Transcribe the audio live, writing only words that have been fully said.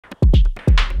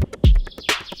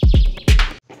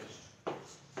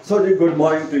So ji good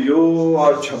morning to you.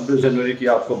 और 26 जनवरी की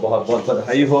आपको बहुत बहुत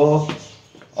बधाई हो।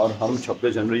 और हम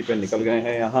 26 जनवरी पे निकल गए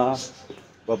हैं यहाँ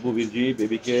बब्बू वीर जी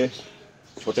बेबी के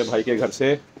छोटे भाई के घर से।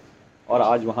 और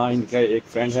आज वहाँ इनका एक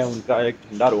फ्रेंड है, उनका एक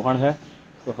झंडारोहण है,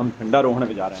 तो हम झंडारोहण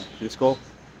में जा रहे हैं जिसको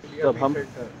जब हम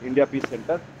इंडिया पीस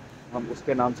सेंटर हम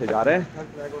उसके नाम से जा रहे हैं।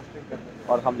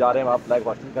 और हम जा रहे हैं वहाँ फ्लैग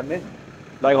होस्टिंग करने।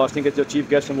 फ्लैग होस्टिंग के जो चीफ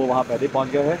गेस्ट हैं वो वहाँ पहले ही पहुँच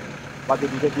गए हैं। बाकी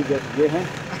दूसरे चीफ गेस्ट ये हैं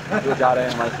जो जा रहे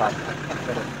हैं हमारे साथ।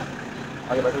 चलो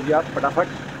आगे बैठो जी आप फटाफट,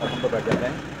 और हम तो बैठ जाते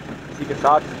हैं। इसी के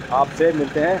साथ आपसे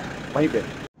मिलते हैं वहीं पे।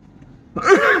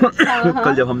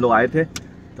 कल जब हम लोग आए थे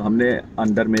तो हमने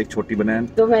अंदर में एक छोटी बनान,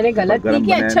 तो मैंने गलत नहीं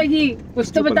किया। अच्छा जी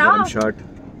कुछ तो बताओ। शर्ट,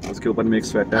 उसके ऊपर में एक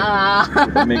स्वेटर,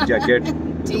 ऊपर में एक जैकेट,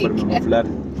 ऊपर में मफलर,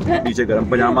 नीचे गरम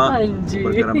पजामा,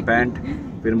 ऊपर गरम पैंट,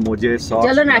 फिर मोजे,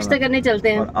 सॉक्स। चलो नाश्ता करने चलते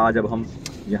हैं। और आज अब हम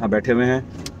यहाँ बैठे हुए हैं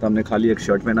तो हमने खाली एक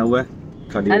शर्ट पहना हुआ है।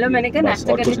 हेलो मैंने कहा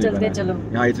नाश्ता करने चलते हैं। चलो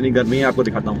यहाँ इतनी गर्मी है, आपको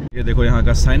दिखाता हूँ। ये देखो यहाँ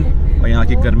का साइन और यहाँ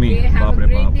की गर्मी, बाप रे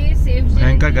बाप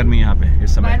भयंकर गर्मी यहाँ पे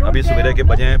इस समय। अभी सवेरे के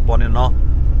बजे हैं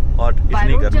 8:45 और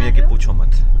इतनी गर्मी है कि पूछो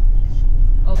मत।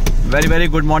 Very very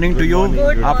good morning to you.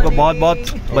 आपको बहुत बहुत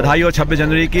बधाई हो 26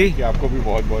 जनवरी की। आपको भी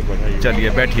बहुत बहुत बधाई। चलिए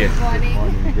बैठिए।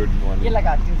 Good morning. ये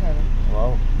लगाती हूँ सर।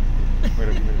 वाओ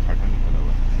मेरा खाता निकला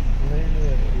हुआ। नहीं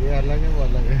ये अलग है, वो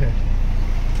अलग है।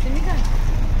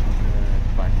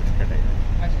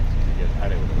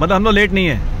 मतलब हम लोग लेट नहीं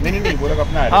है। नहीं वो लोग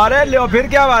अपना। अरे लो फिर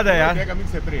क्या बात है यार।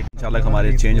 चालक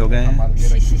हमारे चेंज हो गए हैं।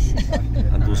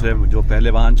 दूसरे जो पहले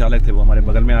वाहन चालक थे वो हमारे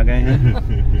बगल में आ गए हैं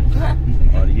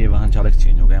और ये वाहन चालक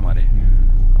चेंज हो गए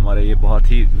हमारे ये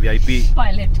बहुत ही वीआईपी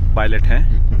पायलट हैं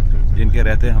जिनके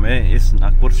रहते हमें इस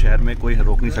नागपुर शहर में कोई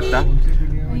रोक नहीं सकता,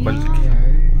 बल्कि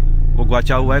वो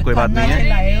गुआचा हुआ है, कोई बात नहीं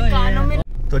है।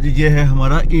 तो जी ये है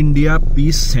हमारा इंडिया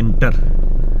पीस सेंटर।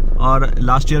 और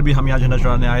लास्ट ईयर भी हम यहाँ झंडा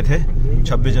चढ़ाने आए थे।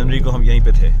 26 जनवरी को हम यहीं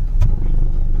पे थे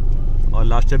और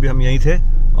लास्ट ईयर भी हम यहीं थे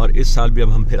और इस साल भी अब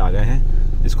हम फिर आ गए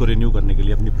हैं इसको रिन्यू करने के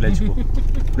लिए, अपनी प्लेज को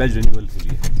प्लेज रिन्यूअल के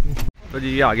लिए। तो जी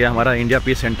ये आ गया हमारा इंडिया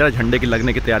पीस सेंटर। झंडे की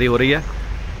लगने की तैयारी हो रही है।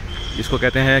 इसको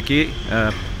कहते हैं कि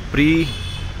प्री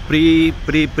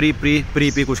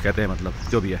कुछ कहते हैं, मतलब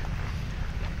जो भी है।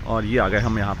 और ये आ गए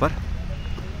हम यहाँ पर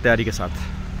तैयारी के साथ।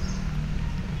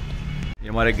 ये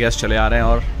हमारे गेस्ट चले आ रहे हैं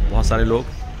और बहुत सारे लोग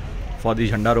फौजी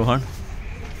झंडारोहण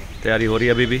तैयारी हो रही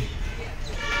है अभी भी।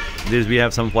 This we have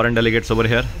some foreign delegates over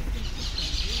here.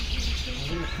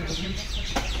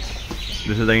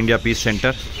 This is the India piece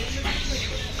centre,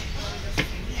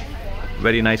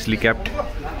 very nicely kept.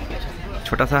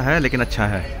 छोटा सा है लेकिन अच्छा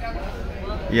है।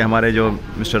 ये हमारे जो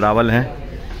मिस्टर रावल हैं,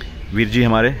 वीर जी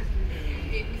हमारे,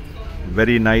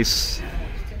 वेरी नाइस।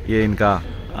 ये इनका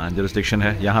जुरिस्डिक्शन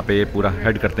है, यहाँ पे ये पूरा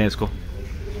हेड करते हैं इसको।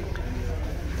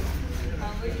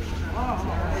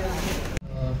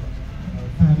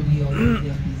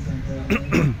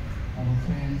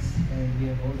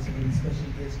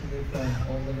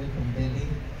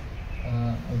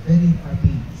 Very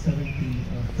happy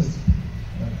 75th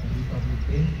Republic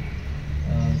Day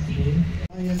today.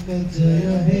 जय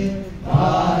हे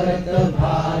भारत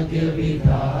भाग्य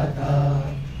विधाता,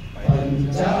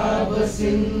 पंजाब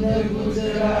सिंध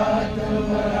गुजरात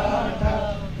मराठा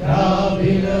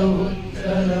द्राविड़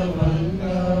उत्कल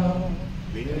बंगा,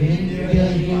 विंध्य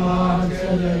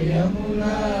हिमाचल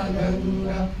यमुना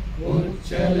गंगा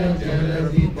उच्चल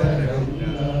जलधि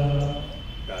तरंगा,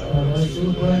 तब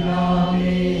शुभ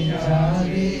नामे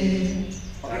जागे,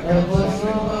 तब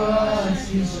शुभ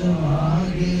आशीष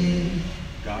मांगे,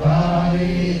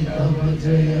 गावे तब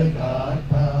जय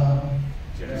गाथा,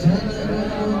 जनगण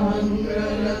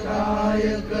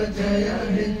मंगलदायक जय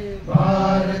हे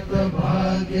भारत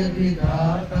भाग्य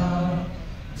विधाता,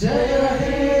 जय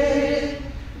हे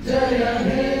जय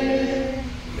हे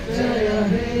जय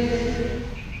हे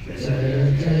जय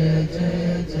जय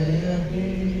जय जय हे।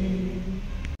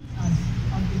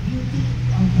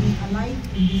 Alive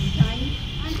in this time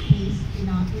and place in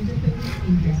our independent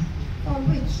India, for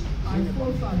which our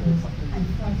forefathers had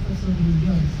fought for so many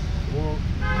years.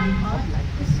 My heart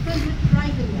is filled with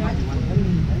pride and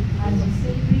gratitude as we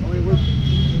celebrate Republic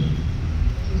Day.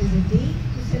 It is a day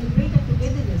to celebrate our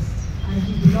togetherness as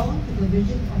we belong to the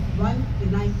vision of one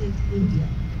united India.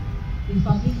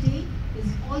 Republic Day is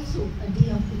also a day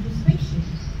of introspection,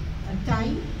 a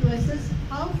time to assess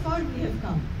how far we have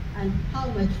come and how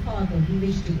much farther we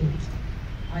wish to go.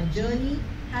 Our journey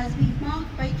has been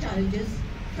marked by challenges,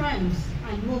 triumphs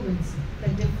and moments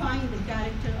that define the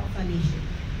character of our nation.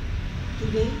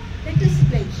 Today, let us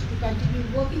pledge to continue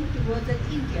working towards an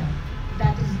India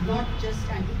that is not just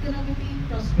an economically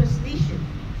prosperous nation,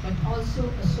 but also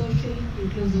a socially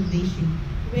inclusive nation,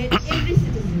 where every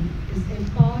citizen is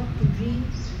empowered to dream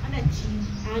and achieve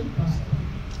and prosper.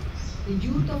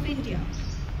 India,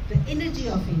 the energy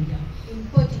of India in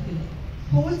particular,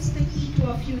 holds the key to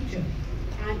our future,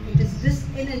 and it is this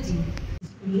energy that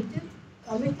is creative,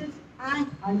 committed, and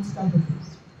unstoppable.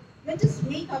 Let us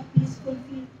make our peaceful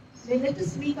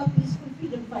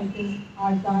freedom fighters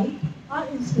our guide, our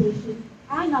inspiration,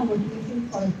 and our motivation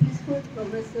for a peaceful,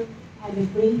 progressive, and a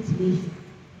great nation.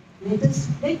 Let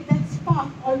that spark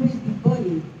always be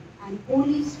burning and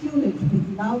only fuel it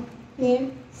with love,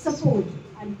 care, support,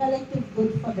 and collective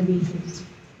good for the nation.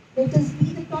 Let us be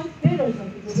the torch bearers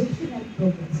of innovation and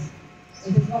progress.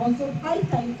 It is also high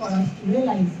time for us to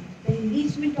realize the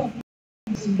engagement of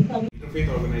in becoming interfaith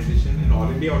organization, an all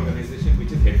India organization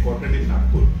which is headquartered in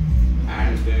Nagpur,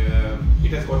 and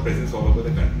it has got presence all over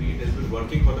the country. It has been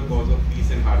working for the cause of peace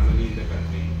and harmony in the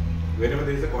country. Whenever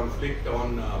there is a conflict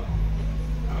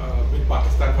with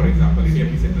Pakistan, for example, India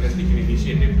Peace Center has taken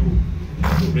initiative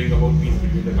to bring about peace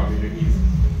between the communities.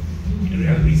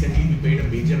 Recently, we played a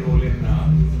major role in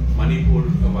Manipur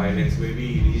violence, where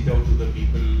we reached out to the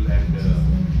people and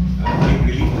gave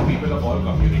relief to people of all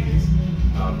communities.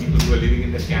 People who are living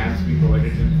in the camps, we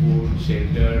provided them food,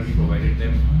 shelter, we provided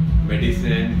them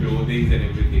medicine, clothing, and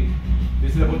everything.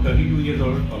 This is about 32 years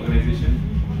old organization.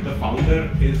 The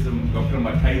founder is Dr.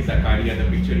 Mathai Zakaria, the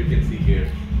picture you can see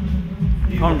here.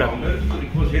 He's the founder.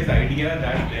 It was his idea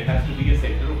that there has to be a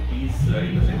center of peace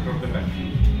in the center of the country,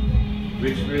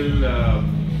 which will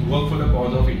work for the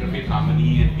cause of interfaith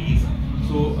harmony and peace.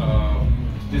 So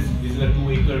this is a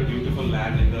 2-acre beautiful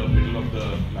land in the middle of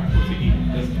the Nagpur city,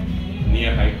 just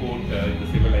near High Court in the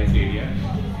civilized area,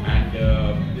 and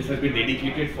this has been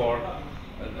dedicated for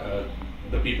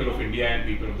the people of India and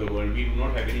people of the world. We do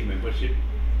not have any membership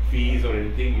fees or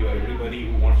anything.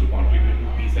 Everybody who wants to contribute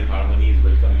to peace and harmony is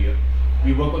welcome here.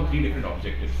 We work on 3 different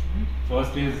objectives.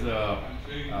 First is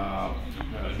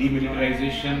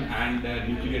demilitarization and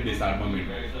nuclear disarmament,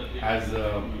 as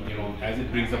as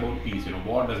it brings about peace.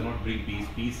 War does not bring peace.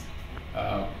 Peace,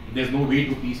 there's no way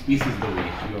to peace. Peace is the way,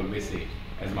 we always say,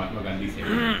 as Mahatma Gandhi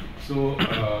said. So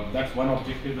that's one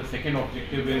objective. The second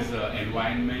objective is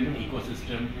environment,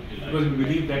 ecosystem, because we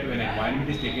believe that when environment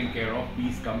is taken care of,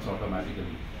 peace comes automatically.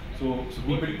 So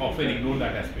people often ignore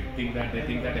that aspect, they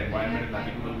think that environment has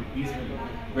nothing to do with peace.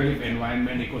 Well, if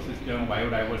environment, ecosystem,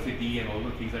 biodiversity, and all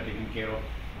those things are taken care of,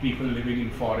 people living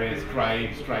in forests,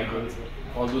 tribes, tribals,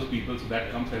 all those people, so that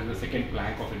comes as the second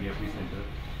plank of India Peace Center.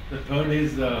 The third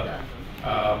is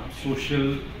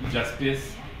social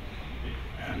justice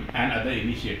and other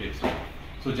initiatives.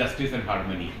 So justice and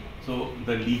harmony. So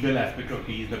the legal aspect of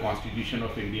peace, the Constitution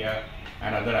of India,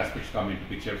 and other aspects come into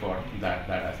picture for that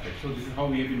aspect. So this is how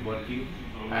we have been working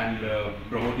and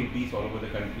promoting peace all over the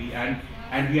country, and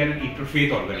we are an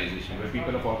interfaith organization where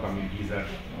people of all communities are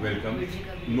welcome.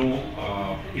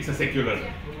 No, it's a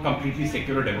completely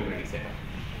secular democratic setup.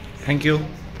 Thank you.